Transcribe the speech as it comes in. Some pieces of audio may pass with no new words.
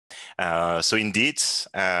So indeed,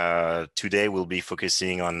 today we'll be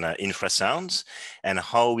focusing on infrasound and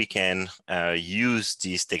how we can use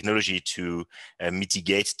this technology to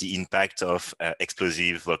mitigate the impact of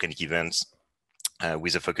explosive volcanic events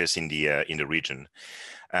with a focus in the region.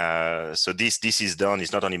 So this is done.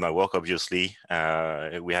 It's not only my work, obviously.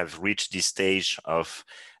 We have reached this stage of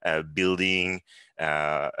building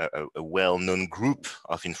a well-known group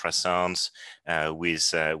of infrasounds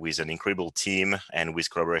with an incredible team and with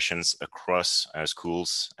collaborations across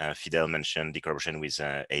schools. Fidel mentioned the collaboration with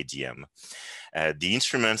ADM. The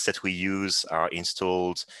instruments that we use are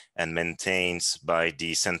installed and maintained by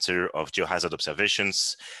the Center of Geohazard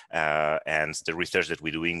Observations, and the research that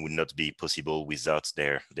we're doing would not be possible without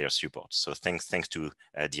their support. So thanks to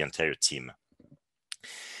the entire team.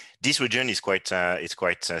 This region is quite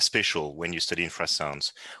special when you study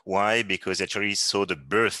infrasounds. Why? Because it actually saw the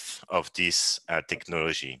birth of this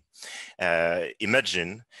technology.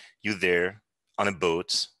 Imagine you there on a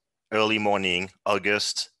boat, early morning,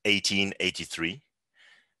 August 1883.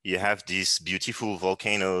 You have these beautiful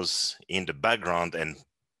volcanoes in the background and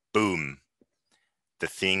boom, the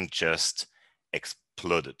thing just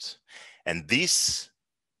exploded. And these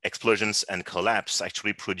explosions and collapse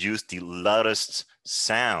actually produced the loudest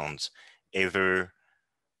sound ever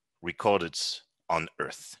recorded on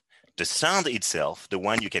Earth. The sound itself, the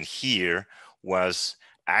one you can hear, was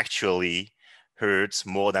actually heard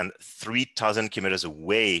more than 3,000 kilometers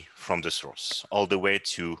away from the source, all the way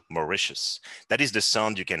to Mauritius. That is the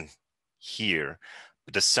sound you can hear.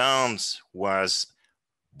 But the sound was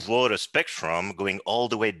broader spectrum, going all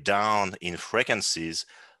the way down in frequencies,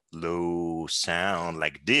 low sound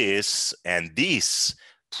like this, and this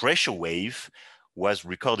pressure wave was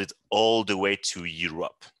recorded all the way to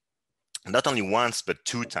Europe. Not only once, but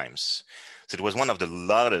 2 times. So it was one of the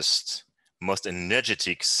loudest, most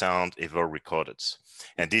energetic sound ever recorded.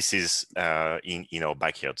 And this is in our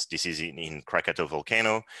backyards. This is in Krakatoa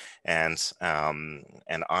volcano. And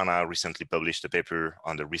Anna recently published a paper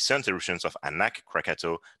on the recent eruptions of Anak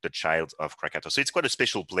Krakatoa, the child of Krakatoa. So it's quite a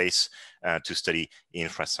special place to study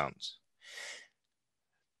infrasound.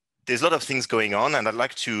 There's a lot of things going on, and I'd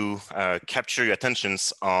like to capture your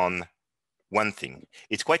attentions on one thing.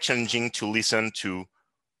 It's quite challenging to listen to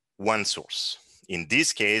one source. In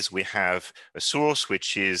this case, we have a source,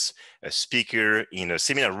 which is a speaker in a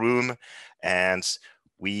seminar room, and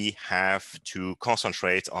we have to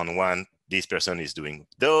concentrate on what this person is doing.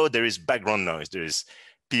 Though there is background noise, there is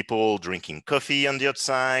people drinking coffee on the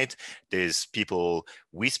outside, there's people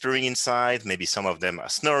whispering inside, maybe some of them are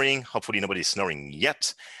snoring, hopefully nobody's snoring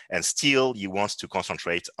yet, and still you want to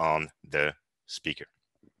concentrate on the speaker.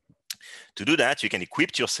 To do that, you can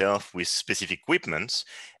equip yourself with specific equipment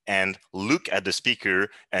and look at the speaker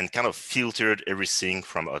and kind of filter everything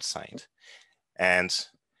from outside. And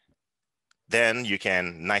then you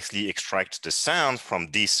can nicely extract the sound from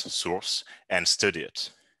this source and study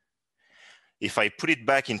it. If I put it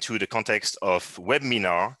back into the context of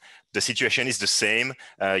webinar, the situation is the same.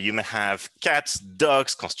 You may have cats,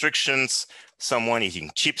 dogs, constrictions, someone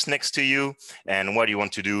eating chips next to you. And what you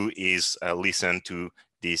want to do is listen to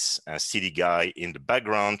this silly guy in the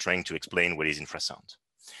background trying to explain what is infrasound.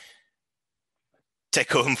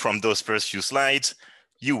 Take home from those first few slides,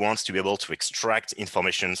 you want to be able to extract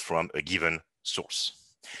information from a given source.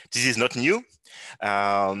 This is not new,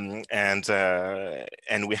 and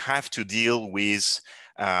we have to deal with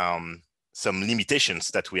some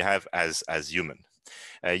limitations that we have as human.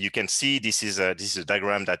 You can see this is a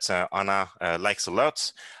diagram that Anna likes a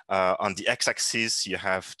lot. On the x-axis, you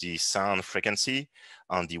have the sound frequency.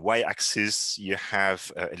 On the y-axis, you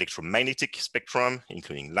have electromagnetic spectrum,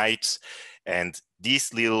 including light. And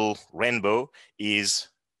this little rainbow is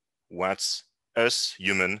what us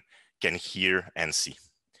human can hear and see.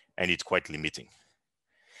 And it's quite limiting.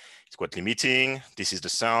 It's quite limiting. This is the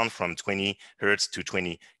sound from 20 hertz to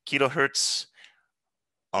 20 kilohertz.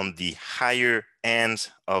 On the higher end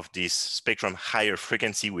of this spectrum, higher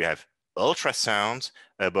frequency, we have ultrasound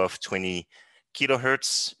above 20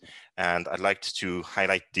 kilohertz. And I'd like to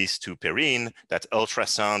highlight this to Perrine, that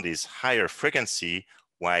ultrasound is higher frequency,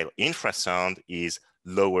 while infrasound is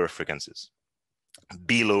lower frequencies,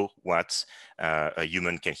 below what a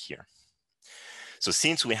human can hear. So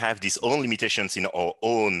since we have these own limitations in our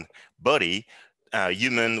own body,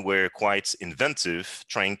 humans were quite inventive,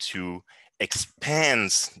 trying to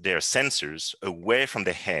expand their sensors away from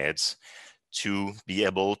the heads to be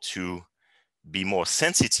able to be more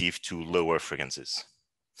sensitive to lower frequencies.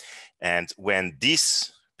 And when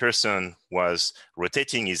this person was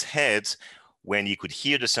rotating his head, when he could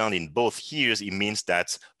hear the sound in both ears, it means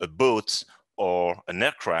that a boat or an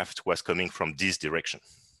aircraft was coming from this direction.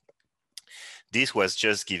 This was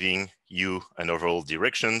just giving you an overall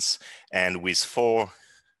directions, and with 4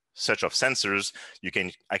 such of sensors, you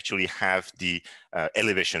can actually have the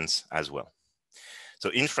elevations as well. So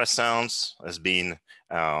infrasounds has been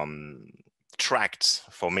tracked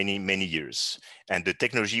for many, many years. And the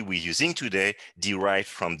technology we're using today derived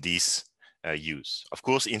from this use. Of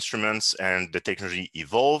course, instruments and the technology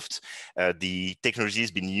evolved. The technology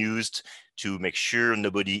has been used to make sure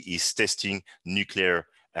nobody is testing nuclear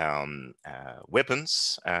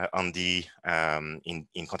weapons in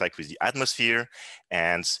contact with the atmosphere,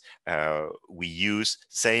 and we use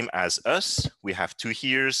same as us. We have 2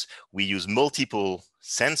 ears. We use multiple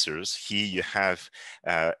sensors. Here you have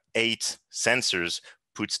 8 sensors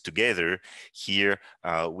put together. Here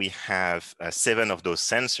we have 7 of those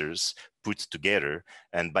sensors put together,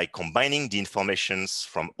 and by combining the informations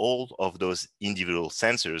from all of those individual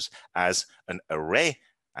sensors as an array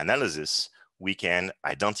analysis, we can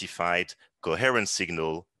identify coherent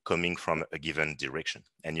signal coming from a given direction.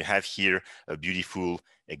 And you have here a beautiful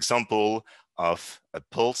example of a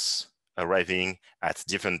pulse arriving at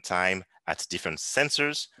different time at different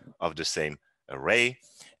sensors of the same array.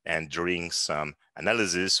 And during some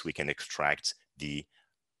analysis, we can extract the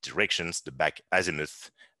directions, the back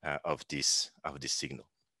azimuth of this signal.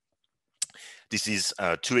 This is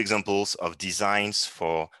 2 examples of designs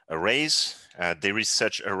for arrays. There is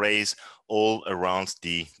such arrays all around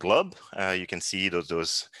the globe. You can see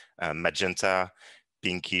those magenta,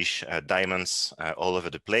 pinkish diamonds all over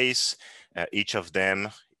the place. Each of them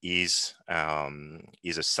is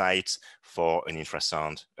a site for an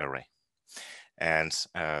infrasound array. And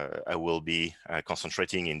I will be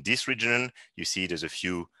concentrating in this region. You see there's a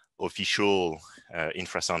few official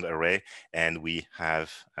infrasound array, and we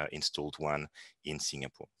have installed one in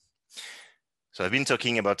Singapore. So I've been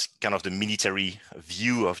talking about kind of the military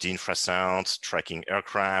view of the infrasound, tracking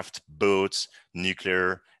aircraft, boats,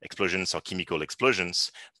 nuclear explosions or chemical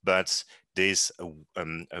explosions, but there's a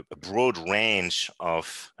broad range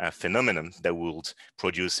of phenomena that would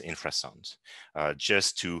produce infrasound.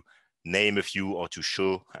 Just to name a few or to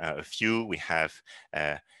show a few, we have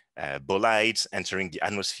bolides entering the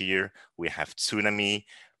atmosphere, we have tsunami,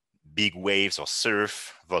 big waves or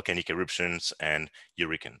surf, volcanic eruptions, and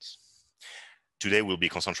hurricanes. Today we'll be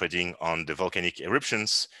concentrating on the volcanic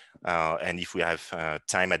eruptions, and if we have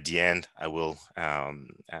time at the end, I will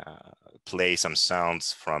play some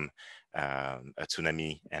sounds from a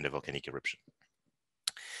tsunami and a volcanic eruption.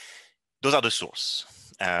 Those are the source.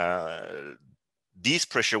 This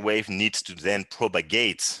pressure wave needs to then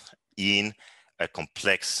propagate in a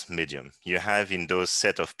complex medium. You have in those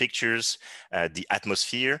set of pictures the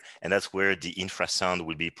atmosphere, and that's where the infrasound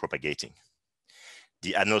will be propagating.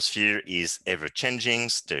 The atmosphere is ever changing.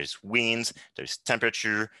 There's winds, there's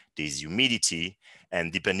temperature, there's humidity,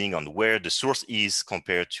 and depending on where the source is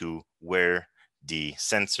compared to where the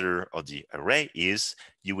sensor or the array is,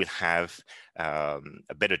 you will have a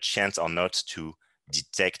better chance or not to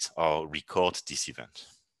detect or record this event.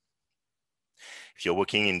 If you're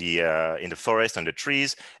walking in the forest, on the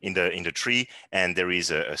trees, in the tree, and there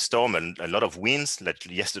is a storm, a lot of winds, like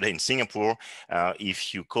yesterday in Singapore,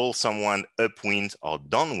 if you call someone upwind or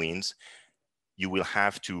downwind, you will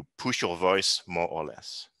have to push your voice more or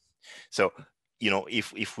less. So, you know,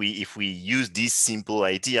 if we use this simple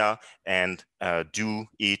idea and do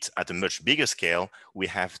it at a much bigger scale, we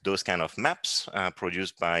have those kind of maps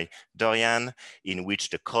produced by Dorian, in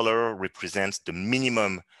which the color represents the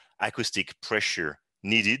minimum acoustic pressure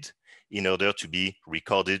needed in order to be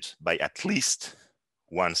recorded by at least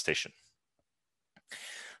one station.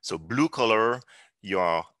 So blue color, you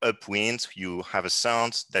are upwind, you have a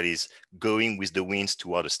sound that is going with the winds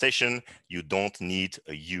toward a station. You don't need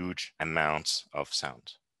a huge amount of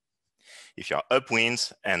sound. If you're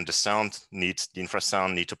upwind and the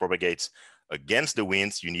infrasound need to propagate against the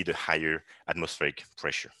winds, you need a higher atmospheric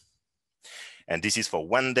pressure. And this is for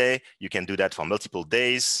one day. You can do that for multiple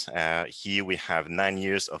days. Here we have 9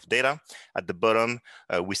 years of data. At the bottom,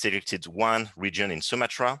 we selected one region in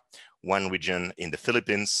Sumatra, one region in the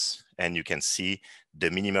Philippines, and you can see the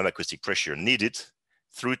minimum acoustic pressure needed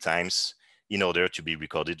through times in order to be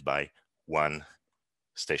recorded by one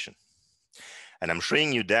station. And I'm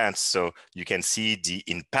showing you that so you can see the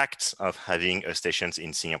impact of having a station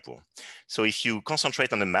in Singapore. So if you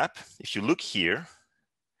concentrate on the map, if you look here,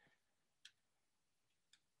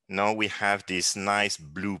 now we have this nice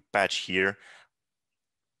blue patch here.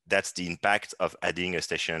 That's the impact of adding a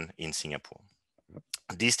station in Singapore.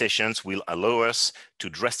 These stations will allow us to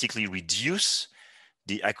drastically reduce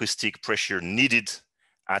the acoustic pressure needed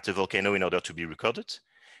at a volcano in order to be recorded,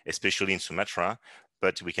 especially in Sumatra.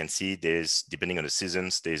 but we can see there's, depending on the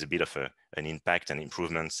seasons, there's a bit of an impact and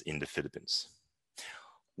improvements in the Philippines.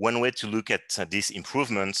 One way to look at these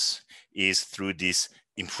improvements is through this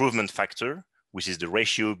improvement factor, which is the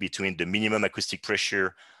ratio between the minimum acoustic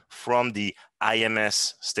pressure from the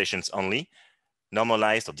IMS stations only,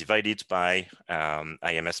 normalized or divided by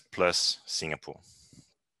IMS plus Singapore.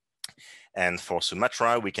 And for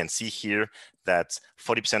Sumatra, we can see here that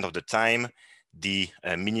 40% of the time, the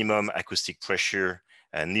minimum acoustic pressure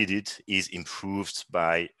needed is improved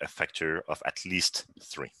by a factor of at least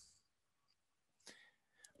 3.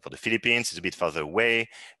 For the Philippines, it's a bit further away.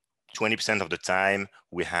 20% of the time,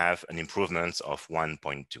 we have an improvement of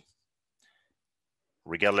 1.2.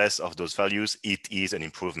 Regardless of those values, it is an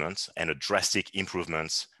improvement and a drastic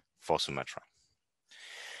improvement for Sumatra.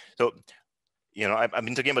 So, you know, I've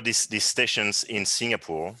been talking about these stations in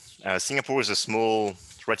Singapore. Singapore is a small,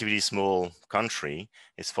 relatively small country.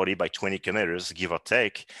 It's 40 by 20 kilometers, give or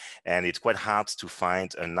take. And it's quite hard to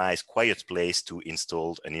find a nice, quiet place to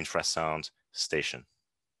install an infrasound station.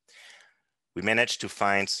 We managed to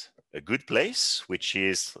find a good place, which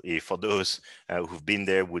is, for those who've been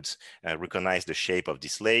there would recognize the shape of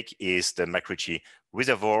this lake, is the McRitchie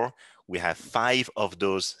Reservoir. We have 5 of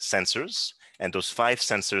those sensors, and those 5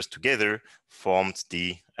 sensors together formed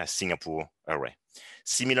the Singapore array.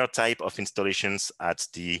 Similar type of installations at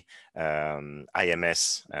the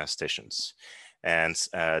IMS stations. And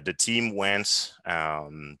the team went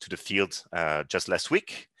to the field just last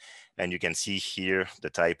week. And you can see here the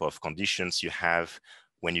type of conditions you have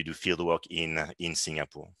when you do field work in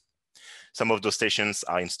Singapore. Some of those stations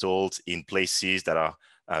are installed in places that are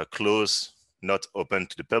closed, not open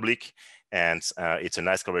to the public. And it's a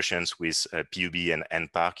nice collaboration with PUB and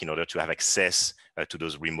NPark in order to have access to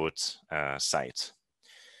those remote sites.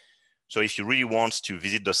 So if you really want to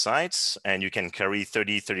visit the sites and you can carry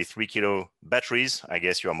 33 kilo batteries, I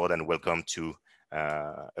guess you are more than welcome to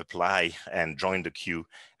apply and join the queue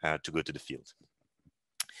to go to the field.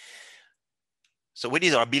 So what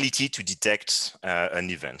is our ability to detect an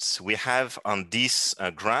event? We have on this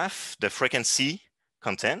graph the frequency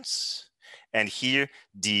contents, and here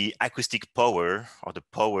the acoustic power, or the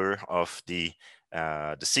power of the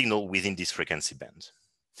signal within this frequency band.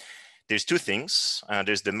 There's 2 things.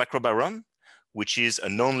 There's the macrobarometer, which is a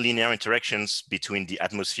non-linear interactions between the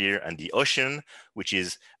atmosphere and the ocean, which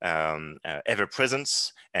is ever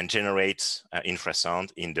present and generates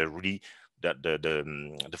infrasound in the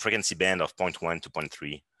frequency band of 0.1 to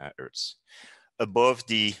 0.3 hertz. Above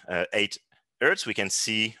the 8 hertz, we can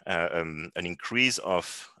see an increase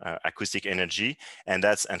of acoustic energy, and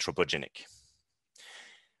that's anthropogenic.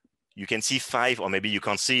 You can see 5, or maybe you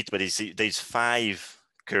can't see it, but there's 5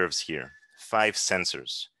 curves here, 5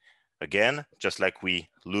 sensors. Again, just like we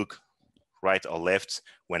look right or left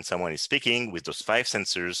when someone is speaking, with those 5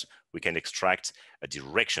 sensors, we can extract a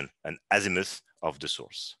direction, an azimuth of the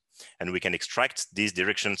source. And we can extract these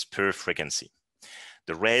directions per frequency.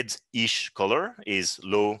 The red-ish color is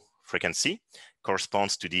low frequency,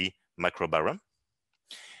 corresponds to the macrobarometer.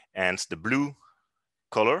 And the blue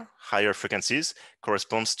color, higher frequencies,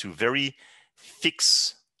 corresponds to very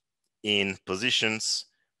fixed in positions,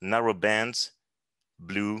 narrow bands,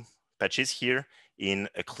 blue patches here in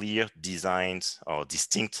a clear designed or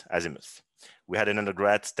distinct azimuth. We had an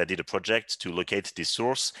undergrad that did a project to locate this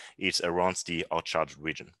source. It's around the Orchard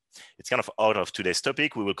region. It's kind of out of today's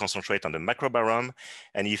topic. We will concentrate on the macrobarometer.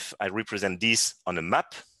 And if I represent this on a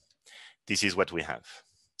map, this is what we have.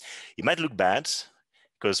 It might look bad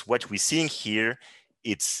because what we're seeing here,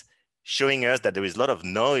 it's showing us that there is a lot of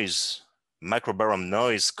noise, macrobarometer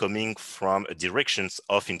noise coming from directions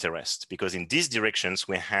of interest, because in these directions,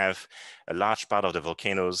 we have a large part of the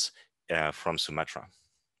volcanoes from Sumatra.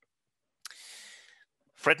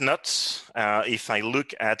 Fret not, if I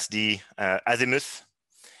look at the azimuth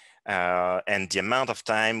and the amount of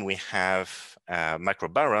time we have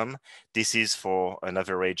macrobarometer, this is for an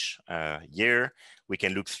average year. We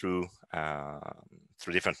can look through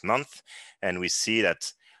different months, and we see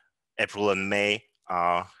that April and May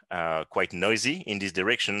are quite noisy in these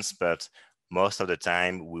directions, but most of the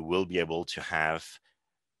time we will be able to have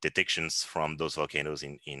detections from those volcanoes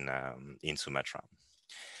in Sumatra.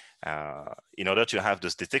 In order to have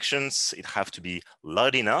those detections, it have to be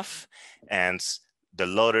loud enough, and the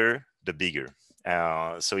louder, the bigger.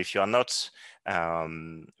 So if you are not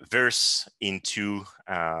versed into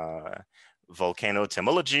volcano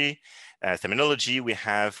terminology, we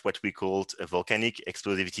have what we called a volcanic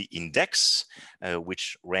explosivity index,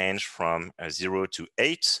 which range from 0 to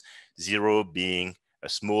 8, 0 being a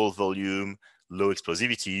small volume, low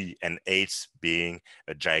explosivity, and 8 being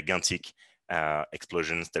a gigantic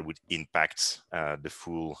explosions that would impact the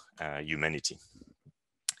full humanity.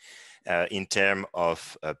 In terms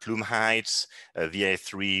of plume heights,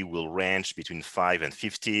 VI3 will range between 5 and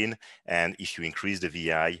 15. And if you increase the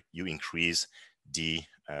VI, you increase the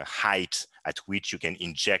height at which you can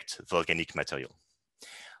inject volcanic material.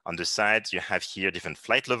 On the side, you have here different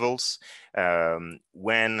flight levels.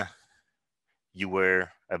 When you were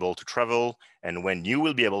able to travel and when you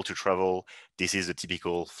will be able to travel, this is the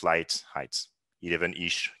typical flight height,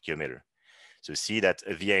 11-ish kilometer. So see that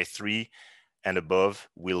a VI3 and above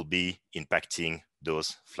will be impacting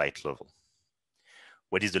those flight level.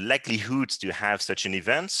 What is the likelihood to have such an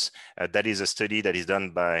event? That is a study that is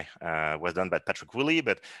done by was done by Patrick Woolley,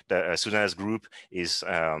 but Susanna's group is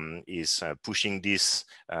pushing this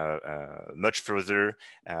much further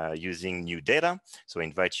using new data. So I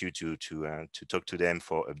invite you to talk to them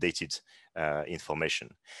for updated information.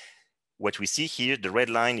 What we see here, the red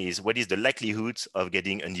line is what is the likelihood of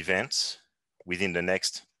getting an event within the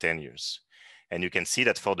next 10 years. And you can see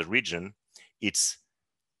that for the region, it's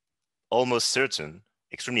almost certain,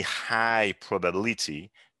 extremely high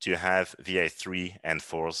probability to have VI3 and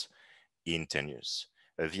 4s in 10 years.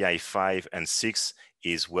 A VI5 and 6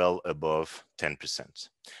 is well above 10%.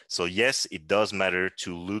 So yes, it does matter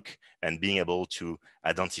to look and being able to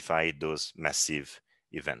identify those massive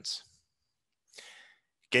events.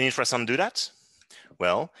 Can infrasound do that?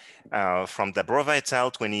 Well, from Dabrova et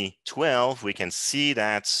al. 2012, we can see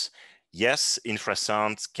that yes,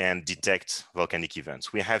 infrasound can detect volcanic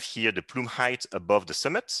events. We have here the plume height above the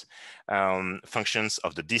summit, functions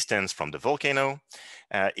of the distance from the volcano.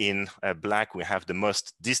 In black, we have the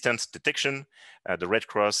most distant detection. The red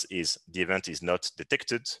cross is the event is not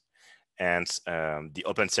detected. And the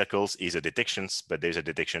open circles is a detections, but there's a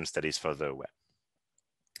detections that is further away.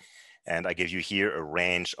 And I give you here a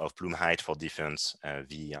range of plume height for different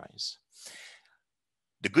VEIs.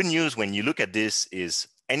 The good news when you look at this is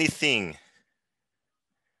anything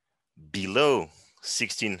below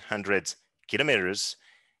 1600 kilometers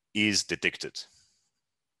is detected.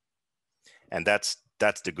 And that's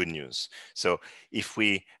the good news. So if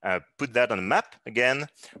we put that on a map again,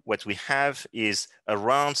 what we have is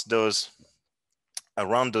around those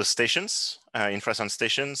stations, infrasound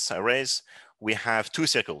stations, arrays, we have two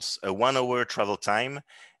circles, a 1 hour travel time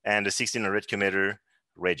and a 1600 kilometer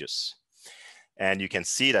radius. And you can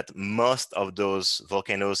see that most of those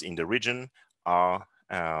volcanoes in the region are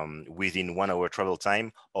within 1 hour travel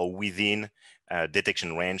time or within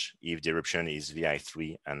detection range if the eruption is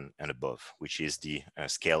VI3 and above, which is the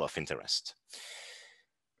scale of interest.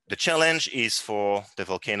 The challenge is for the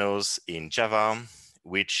volcanoes in Java,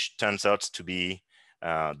 which turns out to be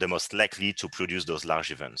the most likely to produce those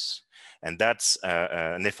large events. And that's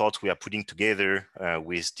an effort we are putting together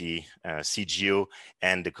with the CGO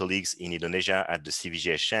and the colleagues in Indonesia at the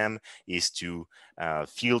CVGSM is to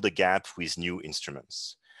fill the gap with new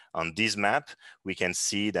instruments. On this map, we can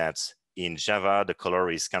see that in Java, the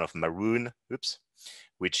color is kind of maroon,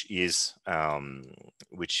 which is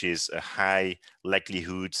a high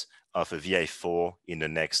likelihood of a VI4 in the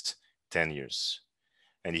next 10 years.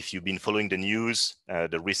 And if you've been following the news,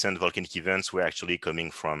 the recent volcanic events were actually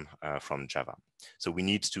coming from Java. So we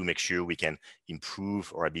need to make sure we can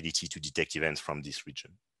improve our ability to detect events from this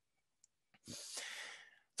region.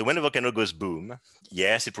 So when a volcano goes boom,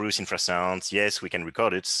 yes, it produces infrasound, yes, we can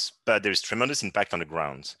record it, but there's tremendous impact on the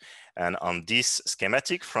ground. And on this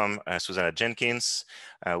schematic from Susanna Jenkins,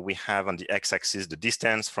 we have on the x-axis the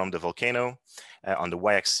distance from the volcano, on the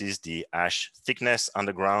y-axis the ash thickness on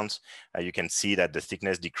the ground. You can see that the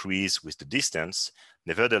thickness decreases with the distance.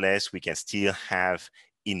 Nevertheless, we can still have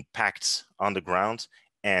impacts on the ground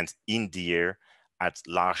and in the air at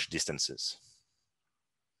large distances.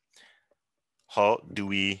 How do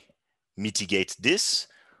we mitigate this?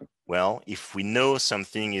 Well, if we know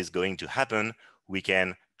something is going to happen, we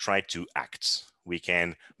can try to act. We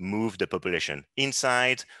can move the population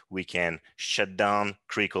inside, we can shut down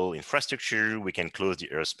critical infrastructure, we can close the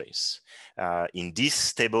airspace. In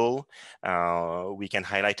this table, we can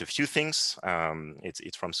highlight a few things.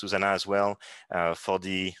 It's from Susanna as well. For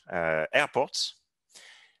the airports,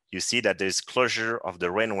 you see that there's closure of the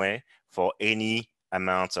runway for any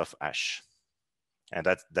amount of ash. And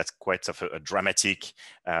that's quite a dramatic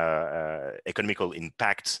economical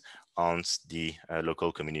impact on the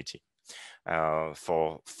local community.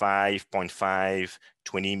 For 5.5,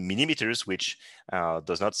 20 millimeters, which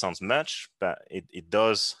does not sound much, but it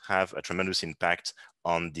does have a tremendous impact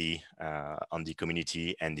on the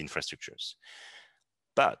community and the infrastructures.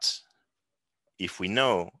 But if we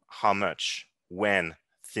know how much, when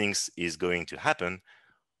things is going to happen,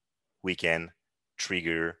 we can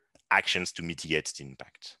trigger actions to mitigate the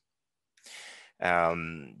impact.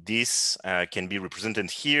 This can be represented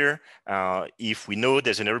here. If we know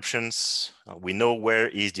there's an eruption, we know where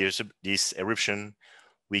is this eruption,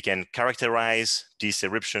 we can characterize this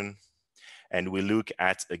eruption, and we look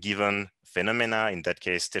at a given phenomena, in that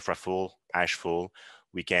case, tetrafall, ashfall.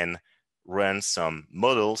 We can run some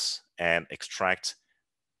models and extract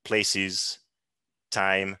places,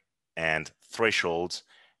 time, and thresholds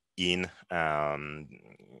in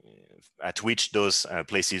at which those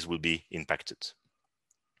places will be impacted.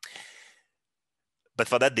 But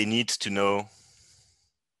for that, they need to know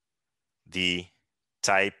the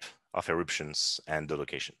type of eruptions and the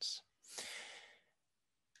locations.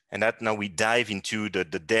 And that now we dive into the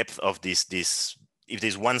depth of this. If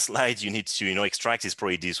there's one slide you need to extract, is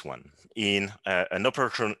probably this one. In an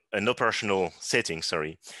operational setting,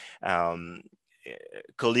 sorry,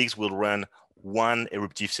 colleagues will run one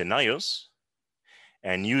eruptive scenarios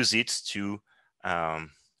and use it to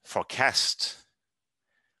forecast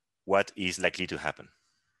what is likely to happen.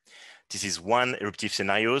 This is one eruptive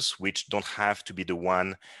scenarios which don't have to be the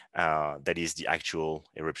one that is the actual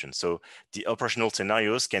eruption. So the operational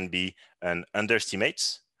scenarios can be an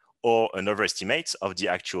underestimate or an overestimate of the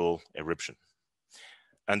actual eruption.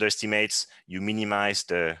 Underestimates, you minimize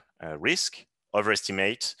the risk.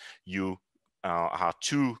 Overestimate, you are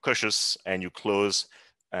too cautious and you close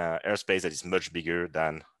airspace that is much bigger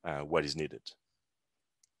than what is needed.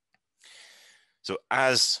 So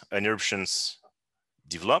as an eruptions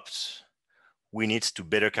developed, we need to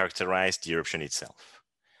better characterize the eruption itself.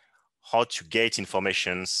 How to get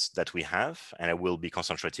informations that we have, and I will be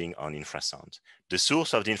concentrating on infrasound. The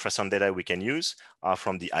source of the infrasound data we can use are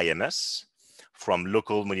from the IMS, from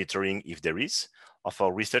local monitoring if there is, of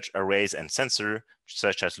our research arrays and sensors,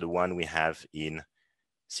 such as the one we have in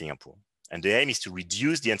Singapore. And the aim is to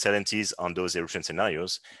reduce the uncertainties on those eruption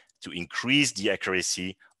scenarios to increase the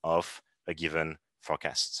accuracy of a given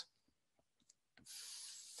forecast.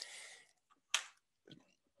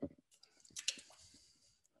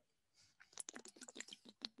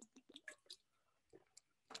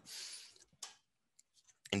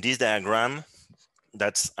 In this diagram,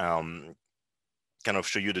 that's kind of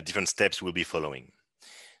show you the different steps we'll be following.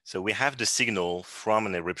 So we have the signal from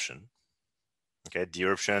an eruption. Okay, the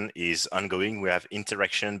eruption is ongoing. We have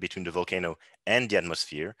interaction between the volcano and the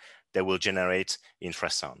atmosphere that will generate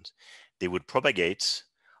infrasound. They would propagate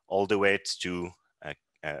all the way to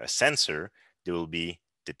a sensor. They will be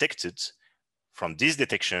detected. From this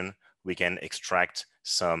detection, we can extract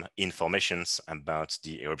some informations about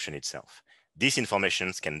the eruption itself. These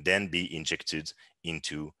informations can then be injected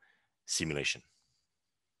into simulation.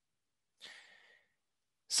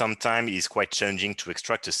 Sometimes it is quite challenging to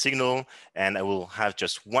extract a signal, and I will have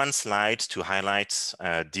just one slide to highlight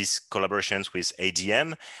these collaborations with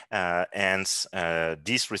ADM.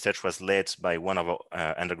 This research was led by one of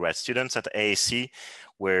our undergrad students at AAC,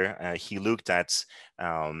 where he looked at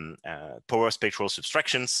power spectral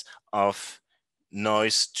subtractions of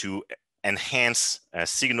noise to enhance a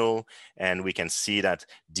signal, and we can see that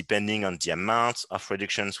depending on the amount of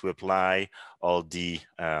reductions we apply or the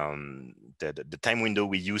time window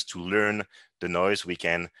we use to learn the noise, we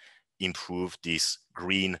can improve this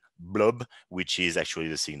green blob, which is actually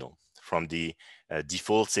the signal. From the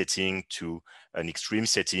default setting to an extreme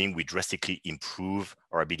setting, we drastically improve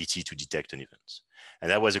our ability to detect an event.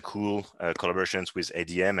 And that was a cool collaboration with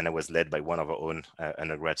ADM, and it was led by one of our own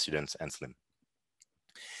undergrad students, Anslim.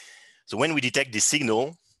 So when we detect this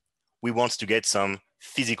signal, we want to get some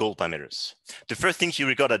physical parameters. The first thing you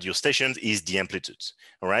record at your stations is the amplitude.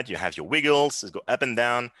 All right, you have your wiggles, go up and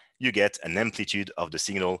down, you get an amplitude of the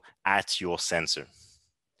signal at your sensor.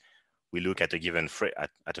 We look at a given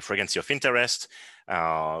at a frequency of interest,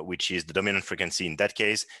 which is the dominant frequency in that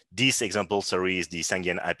case. This example, sorry, is the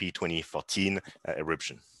Sangyen Happy 2014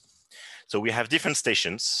 eruption. So we have different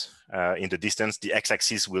stations in the distance. The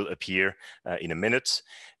x-axis will appear in a minute.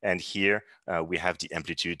 And here we have the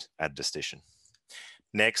amplitude at the station.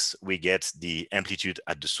 Next, we get the amplitude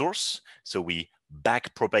at the source. So we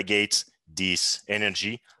back propagate this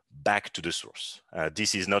energy back to the source.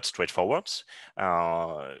 This is not straightforward.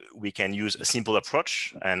 We can use a simple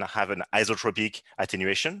approach and have an isotropic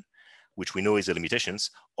attenuation, which we know is the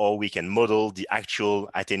limitations, or we can model the actual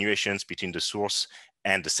attenuations between the source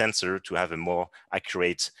and the sensor to have a more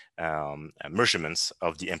accurate measurements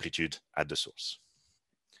of the amplitude at the source.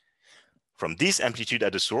 From this amplitude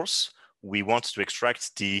at the source, we want to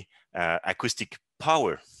extract the acoustic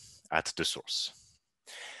power at the source.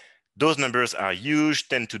 Those numbers are huge,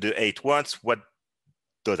 10 to the 8 watts. What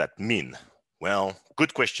does that mean? Well,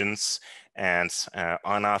 good questions. And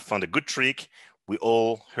Anna found a good trick. We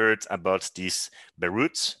all heard about these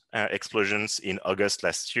Beirut explosions in August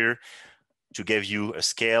last year. To give you a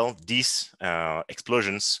scale, these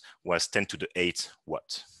explosions was 10 to the 8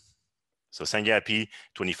 watt. So Sangayapi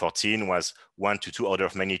 2014 was 1 to 2 order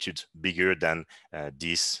of magnitude bigger than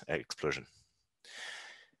this explosion.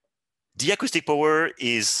 The acoustic power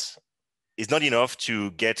is not enough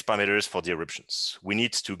to get parameters for the eruptions. We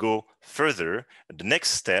need to go further. The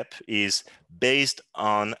next step is based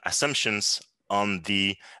on assumptions on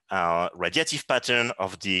the radiative pattern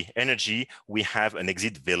of the energy. We have an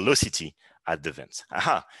exit velocity at the vent.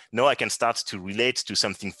 Aha, now I can start to relate to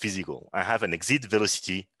something physical. I have an exit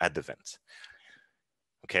velocity at the vent.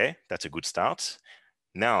 Okay, that's a good start.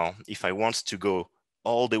 Now, if I want to go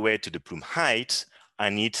all the way to the plume height, I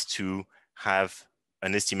need to have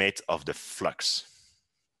an estimate of the flux.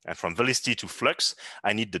 And from velocity to flux,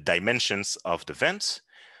 I need the dimensions of the vent,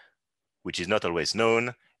 which is not always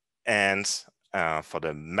known. And for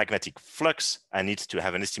the magmatic flux, I need to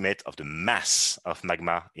have an estimate of the mass of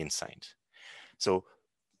magma inside. So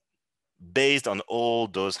based on all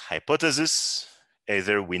those hypotheses,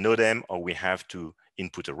 either we know them or we have to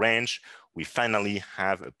input a range, we finally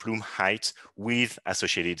have a plume height with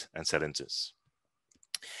associated uncertainties.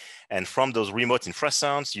 And from those remote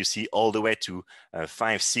infrasounds, you see all the way to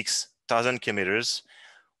 5,000–6,000 kilometers,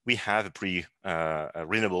 we have a pretty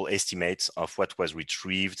reasonable estimate of what was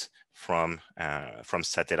retrieved from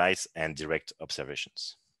satellites and direct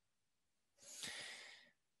observations.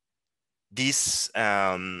 This,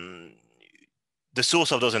 the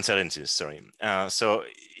source of those uncertainties, sorry. So,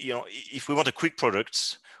 you know, if we want a quick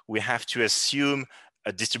product, we have to assume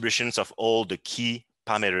a distributions of all the key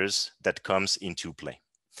parameters that comes into play.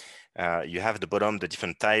 You have at the bottom the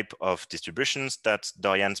different type of distributions that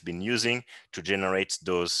Dorian's been using to generate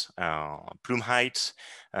those plume heights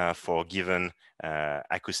for given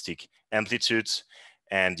acoustic amplitudes.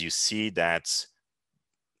 And you see that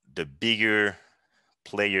the bigger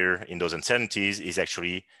player in those uncertainties is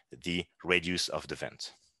actually the radius of the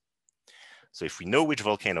vent. So if we know which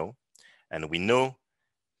volcano and we know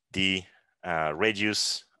the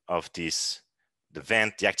radius of this,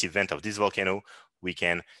 the active vent of this volcano, we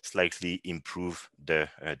can slightly improve the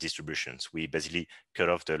distributions. We basically cut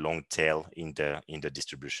off the long tail in the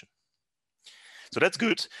distribution. So that's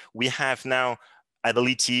good. We have now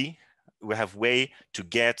ability, we have way to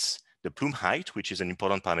get the plume height, which is an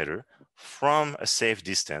important parameter, from a safe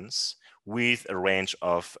distance with a range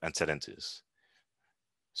of uncertainties.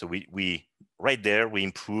 So we right there, we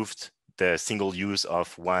improved the single use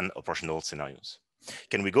of one operational scenarios.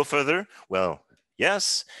 Can we go further? Well,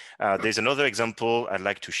 yes. There's another example I'd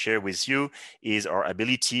like to share with you is our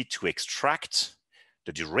ability to extract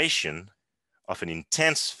the duration of an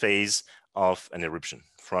intense phase of an eruption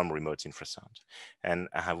from remote infrasound. And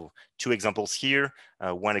I have two examples here.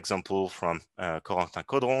 One example from Corentin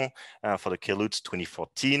Caudron for the Kelut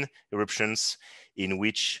 2014 eruptions, in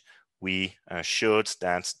which we showed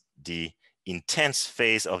that the intense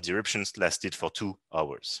phase of the eruptions lasted for 2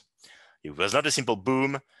 hours. It was not a simple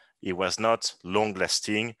boom. It was not long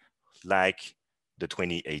lasting like the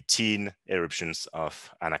 2018 eruptions of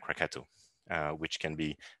Ana Krakatau, which can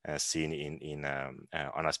be seen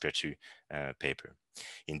on Aspertu paper.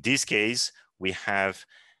 In this case, we have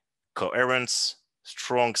coherent,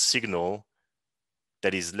 strong signal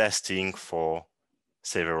that is lasting for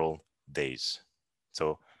several days.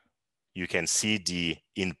 So you can see the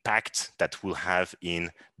impact that will have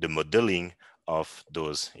in the modeling of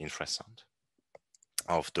those infrasound,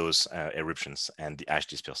 of those eruptions and the ash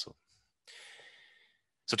dispersal.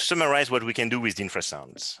 So to summarize what we can do with the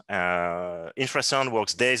infrasounds. Infrasound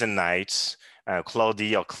works days and nights,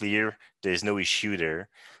 cloudy or clear, there's no issue there,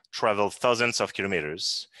 travel thousands of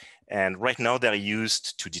kilometers. And right now they're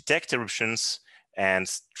used to detect eruptions and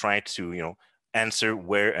try to answer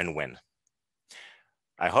where and when.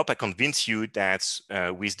 I hope I convince you that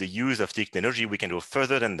with the use of technology, we can go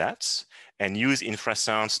further than that and use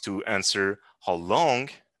infrasounds to answer how long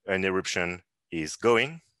an eruption is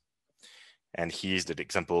going. And here's the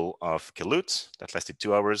example of Kelut that lasted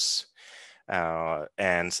 2 hours,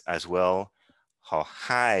 and as well how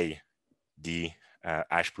high the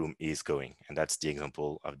ash plume is going. And that's the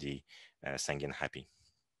example of the Sangayapi.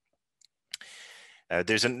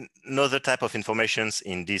 There's another type of information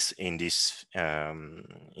in this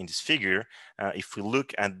figure. If we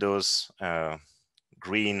look at those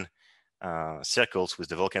green circles with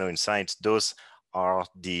the volcano inside, those are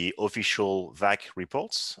the official VAC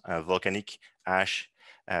reports, Volcanic Ash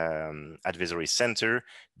Advisory Center.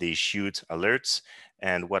 They issued alerts.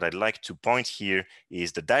 And what I'd like to point here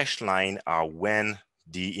is the dashed line are when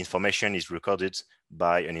the information is recorded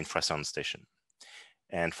by an infrasound station.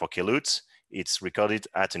 And for Kelut, it's recorded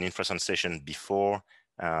at an infrasound station before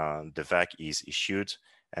the VAC is issued,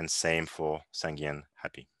 and same for Sanguian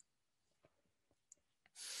Happy.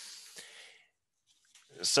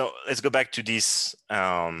 So let's go back to this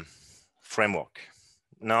framework.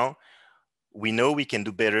 Now, we know we can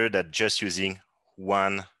do better than just using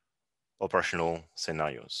one operational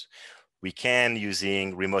scenarios. We can,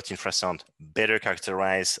 using remote infrasound, better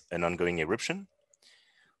characterize an ongoing eruption.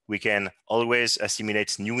 We can always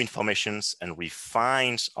assimilate new informations and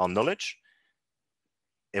refine our knowledge,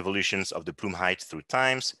 evolutions of the plume height through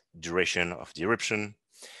times, duration of the eruption.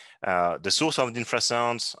 The source of the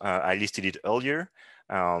infrasounds, I listed it earlier.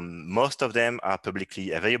 Most of them are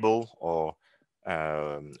publicly available, or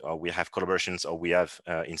we have collaborations, or we have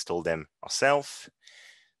installed them ourselves.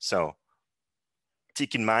 So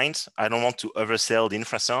keep in mind, I don't want to oversell the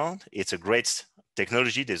infrasound. It's a great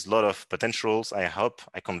technology. There's a lot of potentials. I hope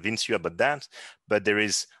I convince you about that. But there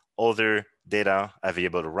is other data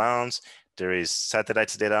available around. There is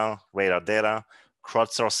satellite data, radar data,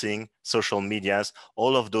 crowdsourcing, social medias.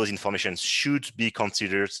 All of those information should be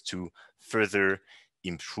considered to further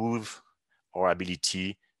improve our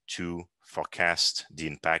ability to forecast the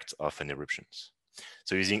impact of an eruption.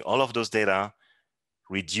 So using all of those data,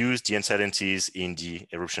 reduce the uncertainties in the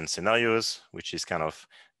eruption scenarios, which is kind of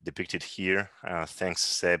depicted here. Thanks,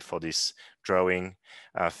 Seb, for this drawing.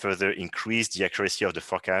 Further increase the accuracy of the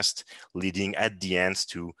forecast, leading at the end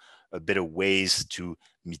to better ways to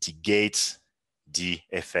mitigate the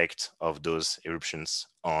effect of those eruptions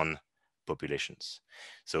on populations.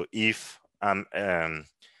 So if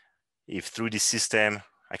through this system,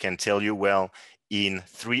 I can tell you, well, in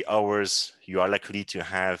 3 hours, you are likely to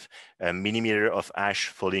have a millimeter of ash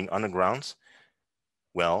falling on the ground,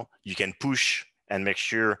 well, you can push and make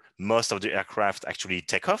sure most of the aircraft actually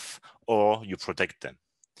take off, or you protect them.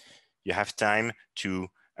 You have time to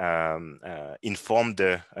inform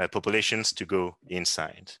the populations to go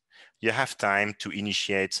inside. You have time to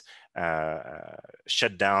initiate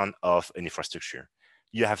shutdown of an infrastructure.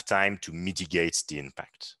 You have time to mitigate the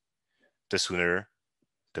impact. The sooner,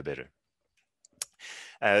 the better.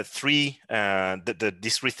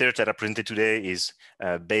 This research that I presented today is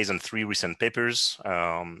based on 3 recent papers.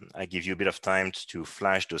 I give you a bit of time to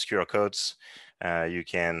flash those QR codes. You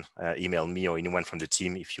can email me or anyone from the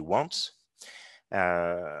team if you want.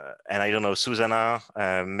 And I don't know, Susanna,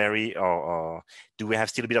 Mary, or do we have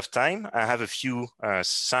still a bit of time? I have a few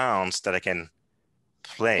sounds that I can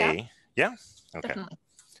play. Yeah? Okay. Definitely.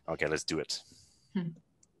 Okay, let's do it.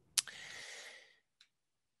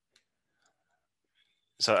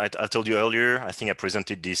 So I told you earlier, I think I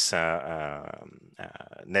presented this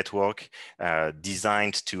network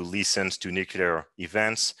designed to listen to nuclear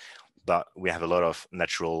events, but we have a lot of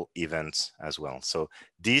natural events as well. So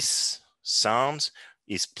this sound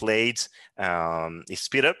is played, is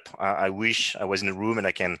speed up. I wish I was in a room and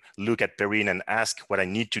I can look at Perrine and ask what I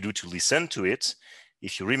need to do to listen to it.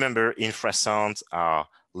 If you remember, infrasounds are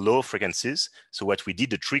low frequencies. So what we did,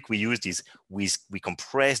 the trick we used is we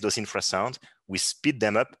compress those infrasounds, we speed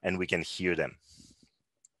them up, and we can hear them.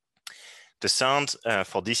 The sound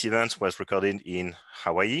for this event was recorded in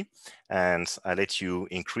Hawaii, and I let you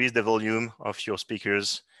increase the volume of your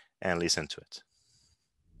speakers and listen to it.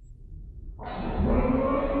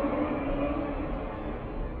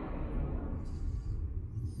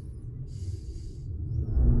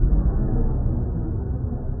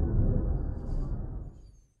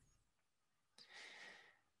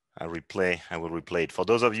 I will replay it. For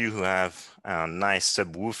those of you who have a nice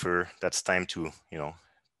subwoofer, that's time to,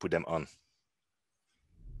 put them on.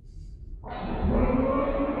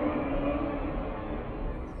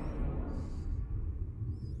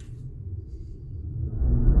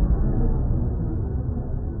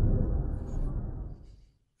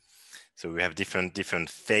 So we have different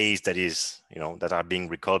phases that are being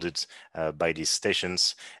recorded by these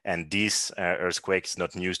stations, and this earthquake is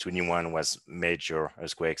not news to anyone, was major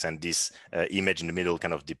earthquakes, and this image in the middle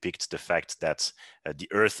kind of depicts the fact that the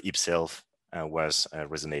Earth itself was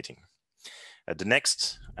resonating. The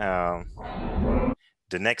next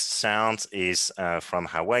sound is from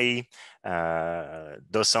Hawaii.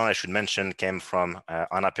 Those sounds I should mention came from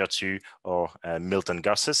Anna Pertu or Milton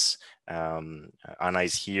Garces. Anna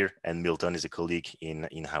is here and Milton is a colleague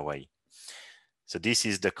in Hawaii. So this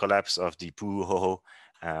is the collapse of the Pu'uhoho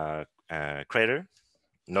crater,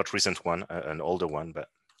 not recent one, an older one, but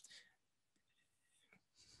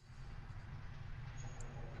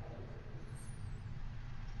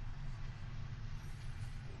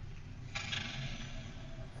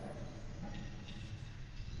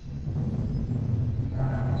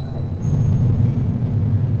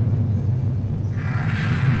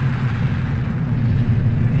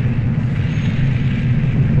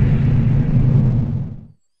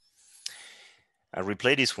I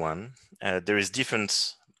replay this one. There is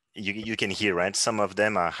different, you can hear, right? Some of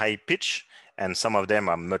them are high pitch and some of them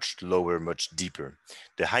are much lower, much deeper.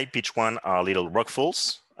 The high pitch one are little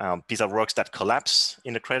rockfalls, piece of rocks that collapse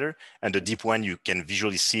in the crater. And the deep one, you can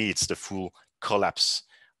visually see it's the full collapse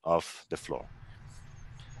of the floor.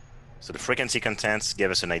 So the frequency contents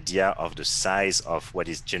gave us an idea of the size of what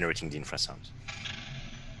is generating the infrasound.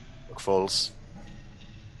 Rockfalls,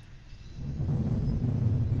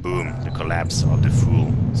 boom, the collapse of the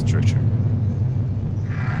full structure.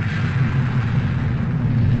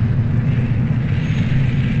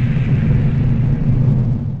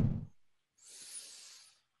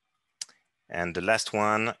 And the last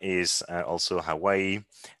one is also Hawaii.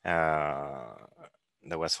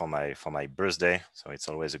 That was for my birthday, so it's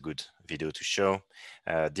always a good video to show.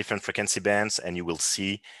 Different frequency bands, and you will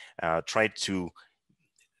see, try to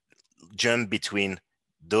jump between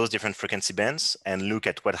those different frequency bands and look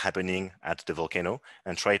at what's happening at the volcano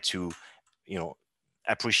and try to,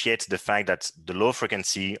 appreciate the fact that the low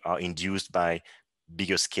frequency are induced by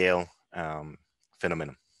bigger scale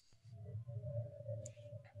phenomenon.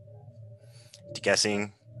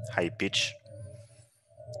 Degassing, high pitch.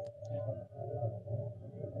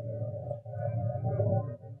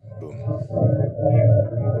 Boom.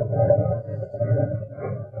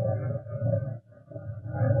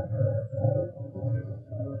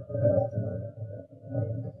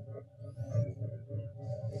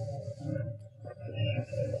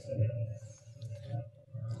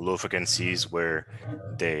 Low frequencies where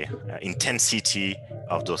the intensity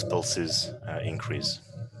of those pulses increase.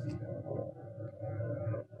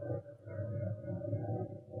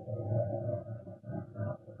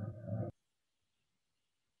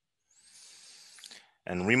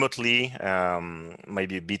 And remotely,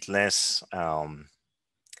 maybe a bit less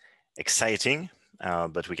exciting,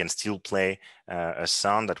 but we can still play a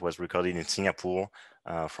sound that was recorded in Singapore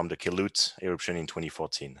from the Kelut eruption in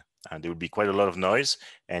 2014. There will be quite a lot of noise,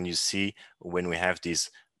 and you see when we have this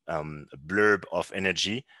blurb of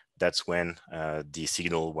energy, that's when the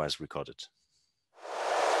signal was recorded.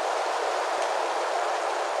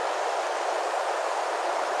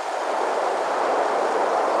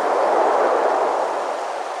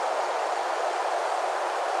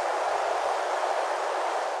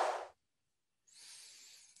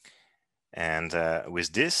 And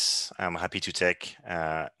with this, I'm happy to take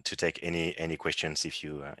any questions if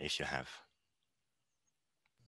you have.